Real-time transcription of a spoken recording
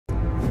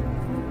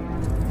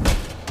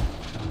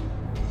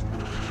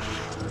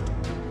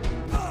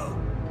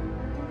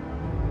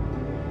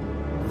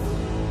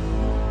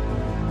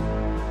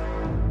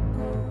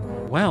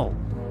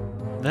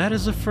That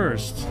is a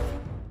first.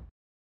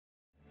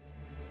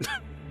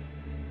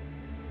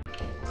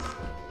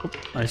 Oh,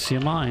 I see a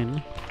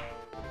mine.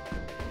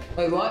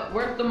 Wait, what?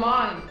 Where's the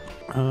mine?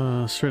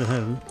 Straight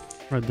ahead.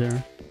 Right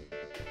there.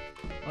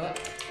 What?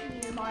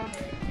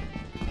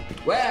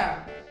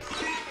 Where?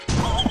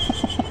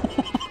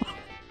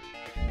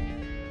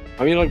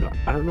 I mean, like,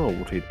 I don't know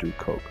what he'd do,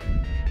 Coke.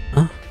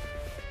 Huh?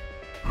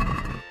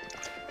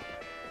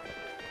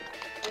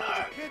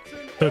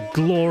 The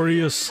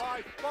glorious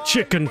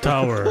chicken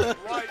tower.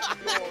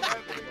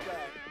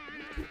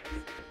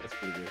 That's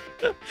pretty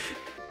good.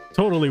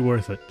 Totally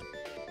worth it.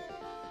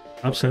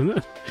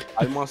 Absolutely.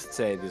 I must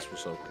say this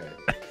was okay.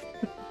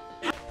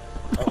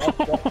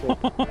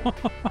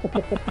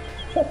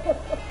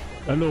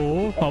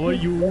 Hello, how are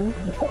you?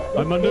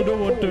 I'm under the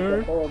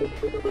water.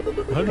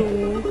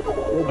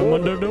 Hello, I'm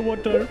under the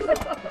water.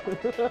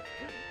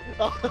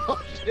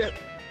 Oh shit!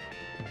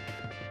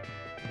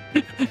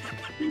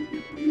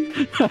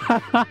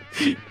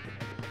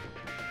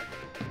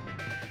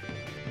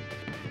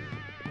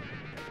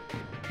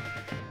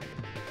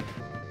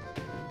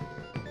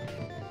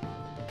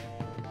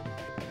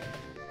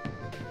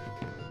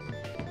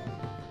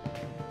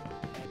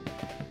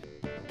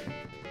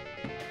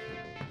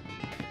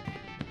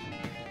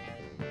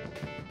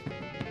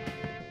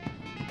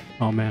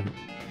 Oh man.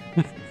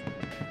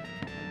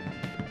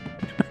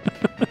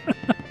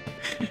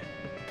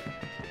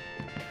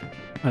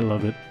 I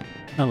love it.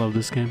 I love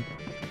this game.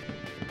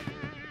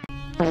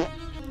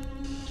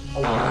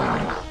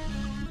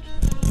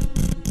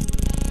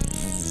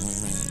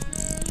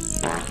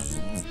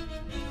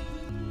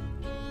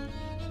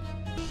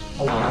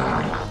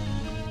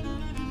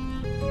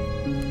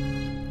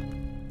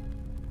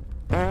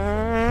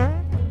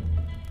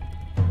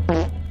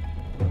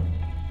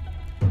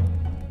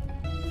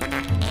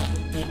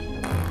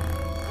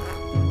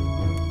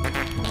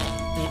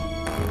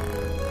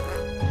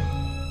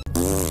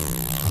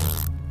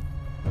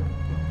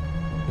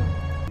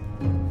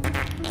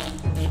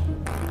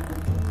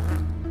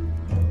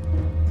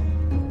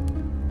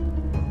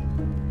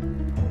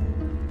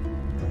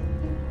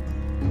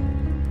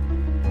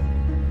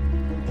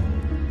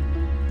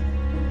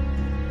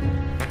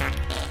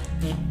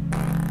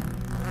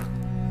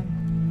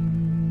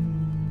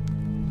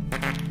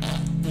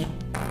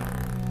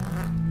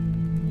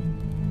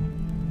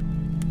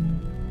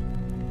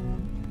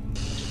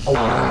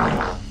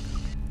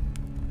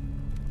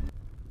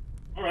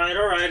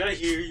 Alright, I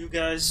hear you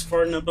guys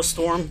farting up a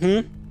storm,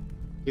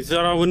 You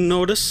thought I wouldn't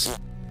notice?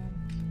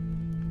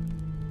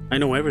 I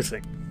know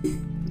everything.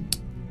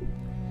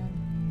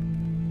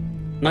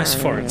 Nice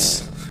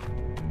farts.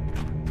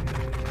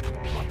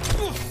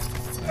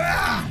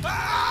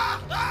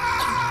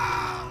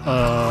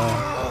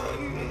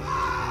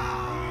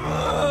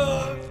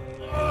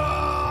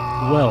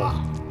 Well,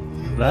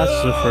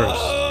 that's the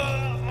first.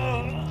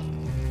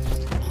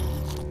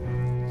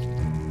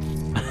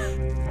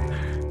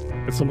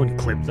 Did someone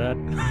clip that?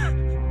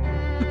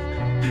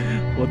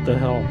 What the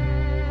hell?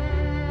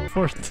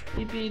 Fourth.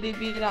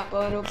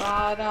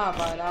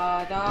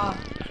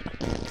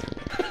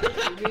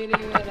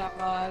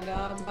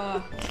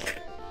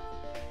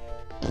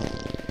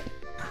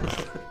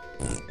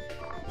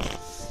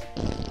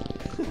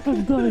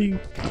 I'm dying.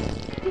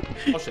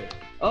 Oh shit.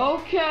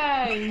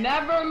 Okay,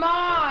 never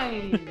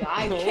mind.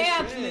 I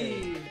can't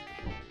leave.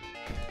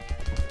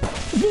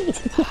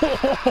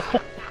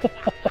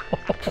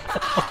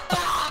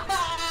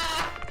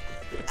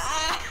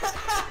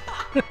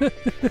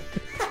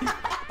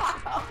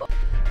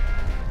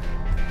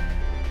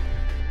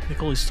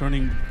 Pickle is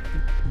turning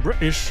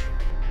British.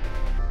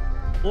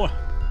 What?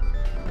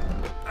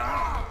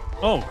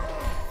 Oh.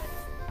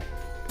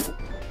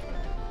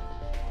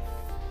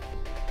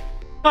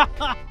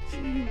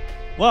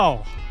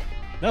 Wow,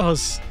 that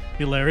was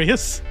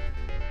hilarious.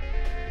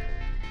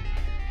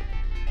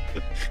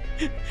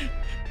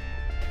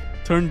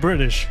 Turn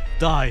British,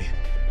 die.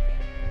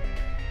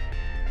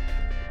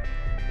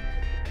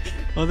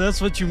 Oh,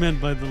 that's what you meant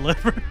by the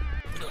lever.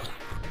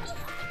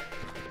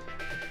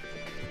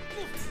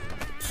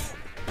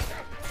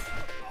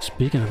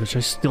 Speaking of which,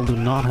 I still do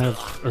not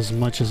have as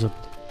much as a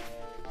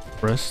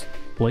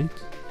breastplate.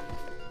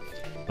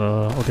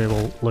 Okay,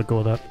 we'll let go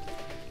of that.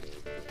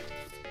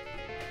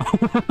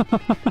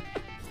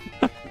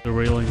 The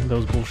railing, that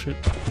was bullshit.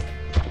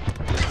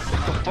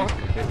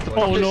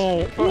 Oh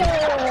no!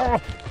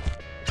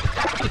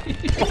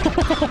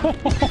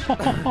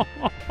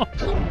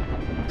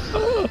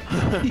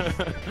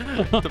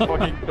 The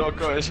fucking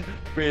doggo is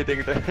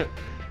beating the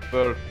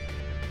bird.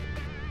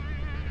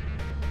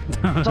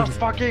 Just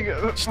fucking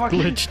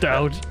Glitched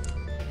out.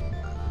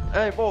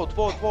 Hey, vote.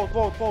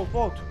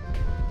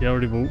 You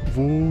already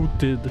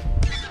voted.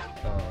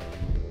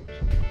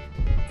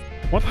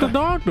 What the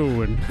dog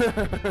doing?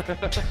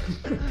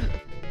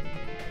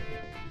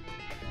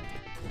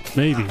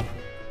 Maybe.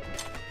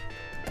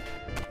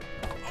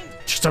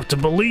 Just have to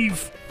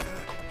believe.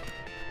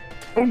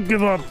 Don't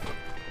give up.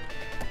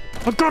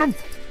 I got him.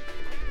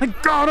 I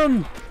got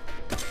him.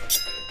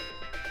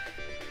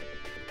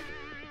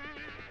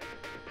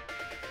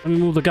 Let me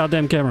move the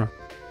goddamn camera.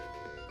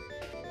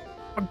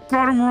 I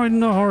got him right in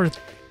the heart.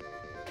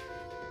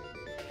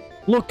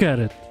 Look at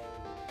it.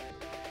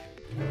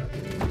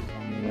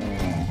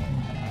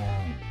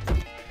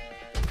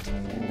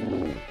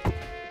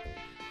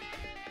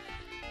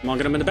 Come on,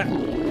 get him in the back.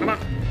 Come on.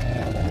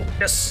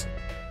 Yes.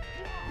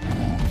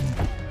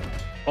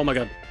 Oh my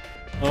god.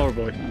 Oh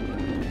boy.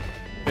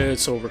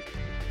 It's over.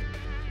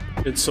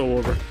 It's so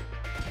over.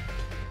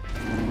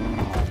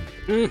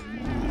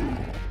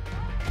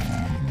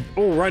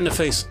 Oh, right in the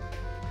face.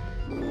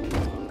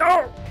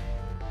 Oh!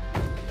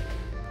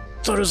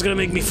 Thought it was gonna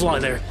make me fly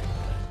there.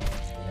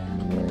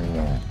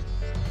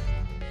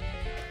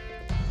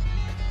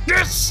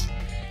 Yes!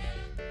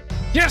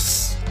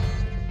 Yes!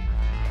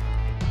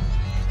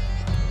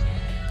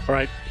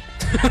 Alright.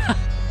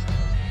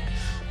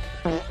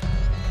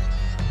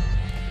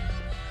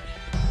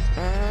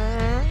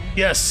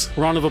 Yes!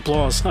 Round of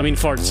applause. I mean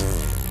farts.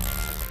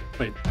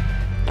 Wait.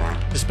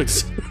 Just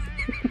because...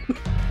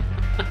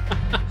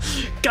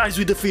 Guys,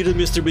 we defeated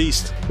Mr.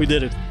 Beast. We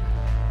did it.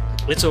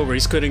 It's over.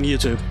 He's quitting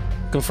YouTube.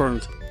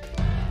 Confirmed.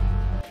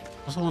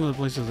 Also one of the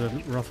places that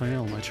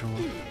Raphael might show up.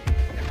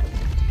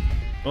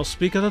 Well,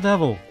 speak of the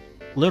devil.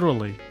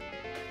 Literally.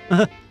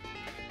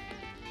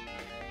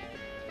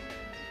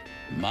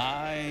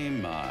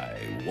 My,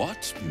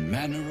 what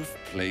manner of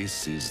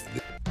place is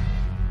this?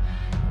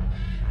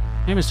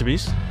 Hey, Mr.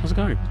 Beast. How's it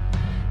going?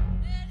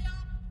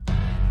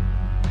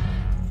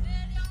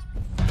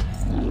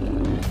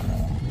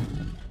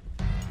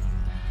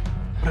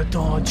 What a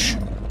dodge.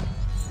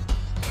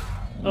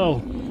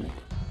 Oh.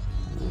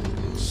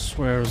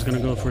 Swear I was gonna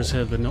go for his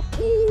head, but no.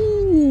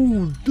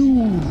 Ooh,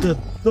 dude, the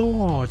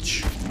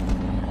dodge.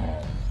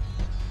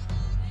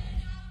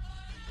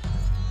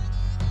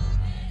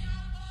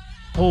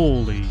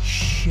 Holy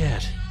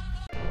shit.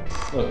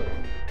 Look.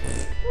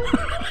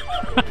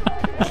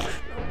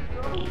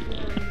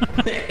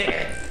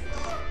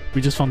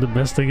 We just found the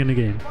best thing in the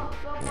game.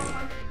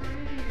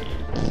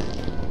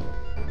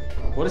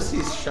 What is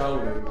he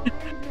shouting?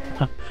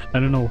 I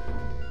don't know.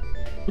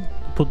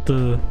 Put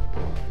the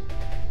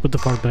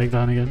part back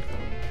down again.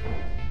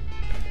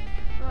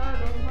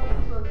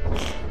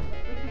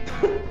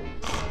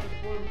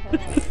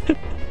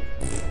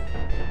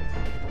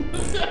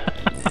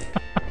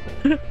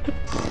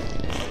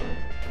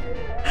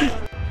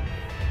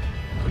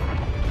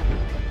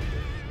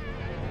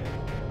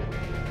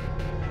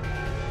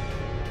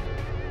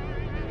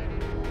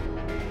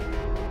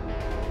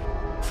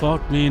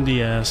 Fuck me in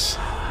the ass.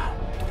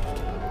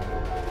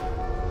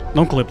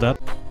 Don't clip that.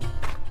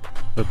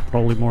 But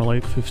probably more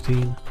like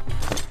 15.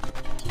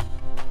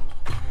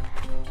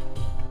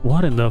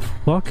 What in the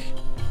fuck?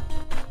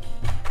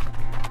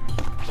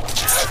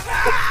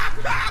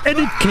 And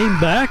it came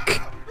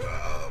back?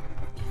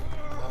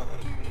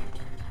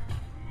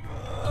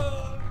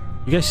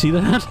 You guys see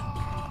that?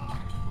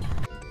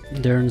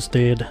 Darren's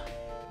dead.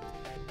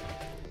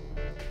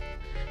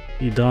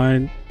 He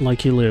died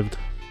like he lived.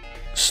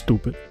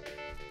 Stupid.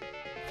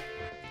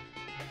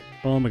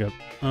 Oh my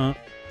god.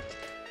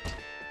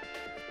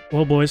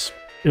 Well, boys,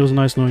 it was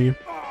nice knowing you.